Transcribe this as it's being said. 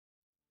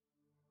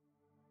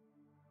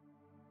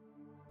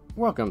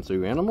Welcome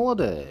to Animal a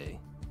Day.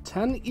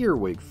 10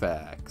 earwig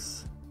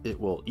facts. It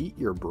will eat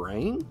your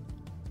brain?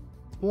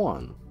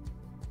 1.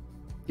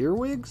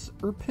 Earwigs,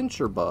 or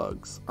pincher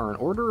bugs, are an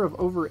order of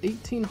over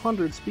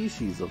 1,800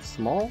 species of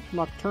small,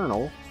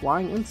 nocturnal,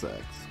 flying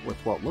insects with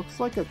what looks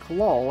like a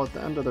claw at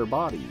the end of their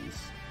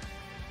bodies.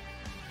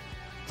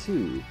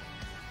 2.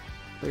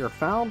 They are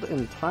found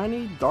in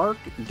tiny, dark,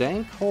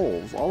 dank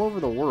holes all over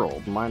the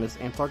world, minus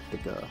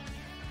Antarctica.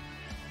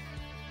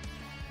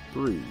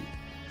 3.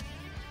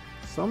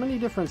 So many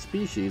different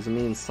species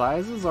means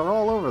sizes are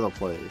all over the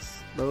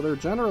place, though they're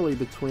generally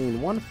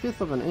between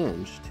 1/5 of an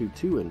inch to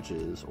 2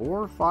 inches,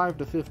 or 5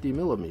 to 50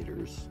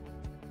 millimeters.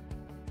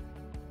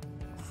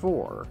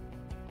 4.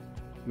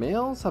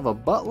 Males have a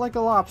butt like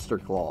a lobster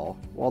claw,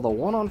 while the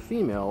one on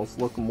females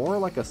look more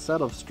like a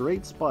set of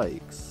straight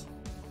spikes.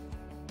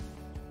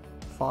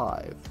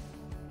 5.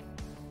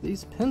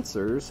 These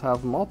pincers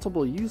have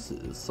multiple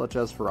uses, such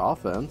as for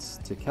offense,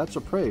 to catch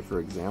a prey for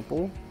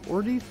example,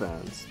 or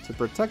defense, to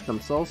protect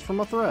themselves from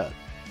a threat.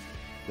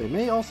 They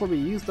may also be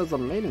used as a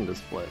mating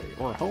display,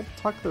 or help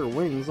tuck their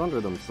wings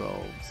under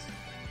themselves.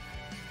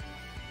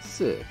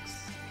 6.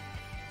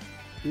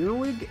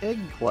 Earwig egg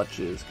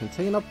clutches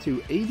contain up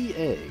to 80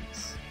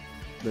 eggs.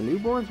 The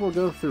newborns will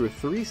go through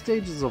 3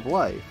 stages of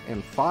life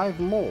and 5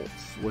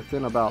 molts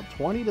within about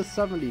 20 to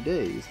 70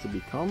 days to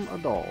become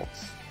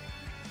adults.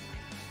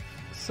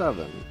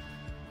 7.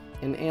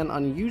 In an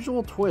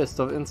unusual twist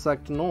of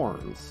insect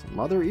norms,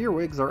 mother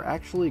earwigs are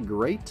actually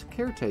great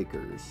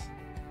caretakers.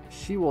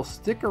 She will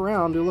stick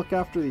around to look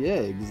after the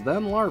eggs,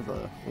 then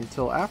larvae,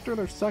 until after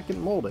their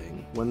second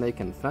molding, when they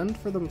can fend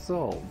for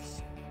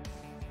themselves.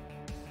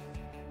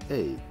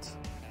 8.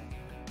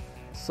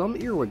 Some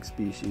earwig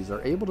species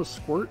are able to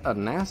squirt a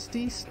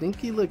nasty,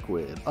 stinky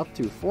liquid up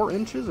to 4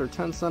 inches or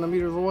 10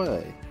 centimeters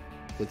away.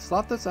 It's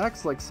thought this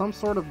acts like some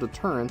sort of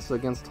deterrence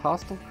against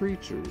hostile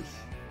creatures.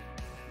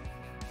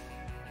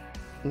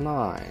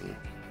 9.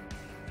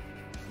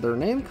 Their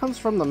name comes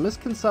from the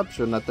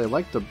misconception that they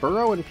like to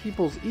burrow in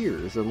people's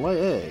ears and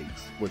lay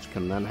eggs, which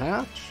can then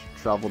hatch,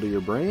 travel to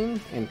your brain,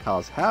 and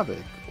cause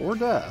havoc or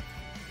death.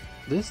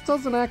 This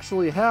doesn't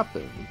actually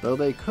happen, though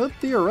they could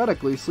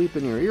theoretically sleep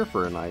in your ear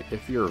for a night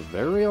if you're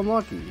very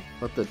unlucky,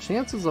 but the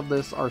chances of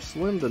this are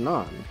slim to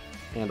none,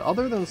 and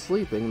other than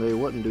sleeping they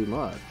wouldn't do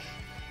much.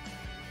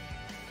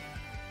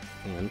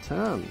 And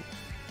 10.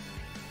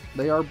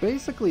 They are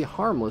basically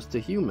harmless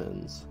to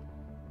humans.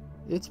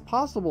 It's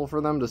possible for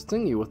them to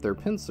sting you with their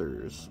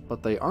pincers,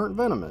 but they aren't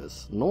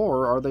venomous,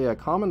 nor are they a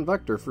common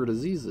vector for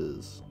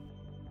diseases.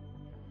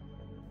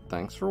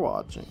 Thanks for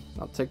watching.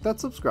 Now take that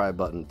subscribe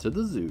button to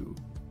the zoo.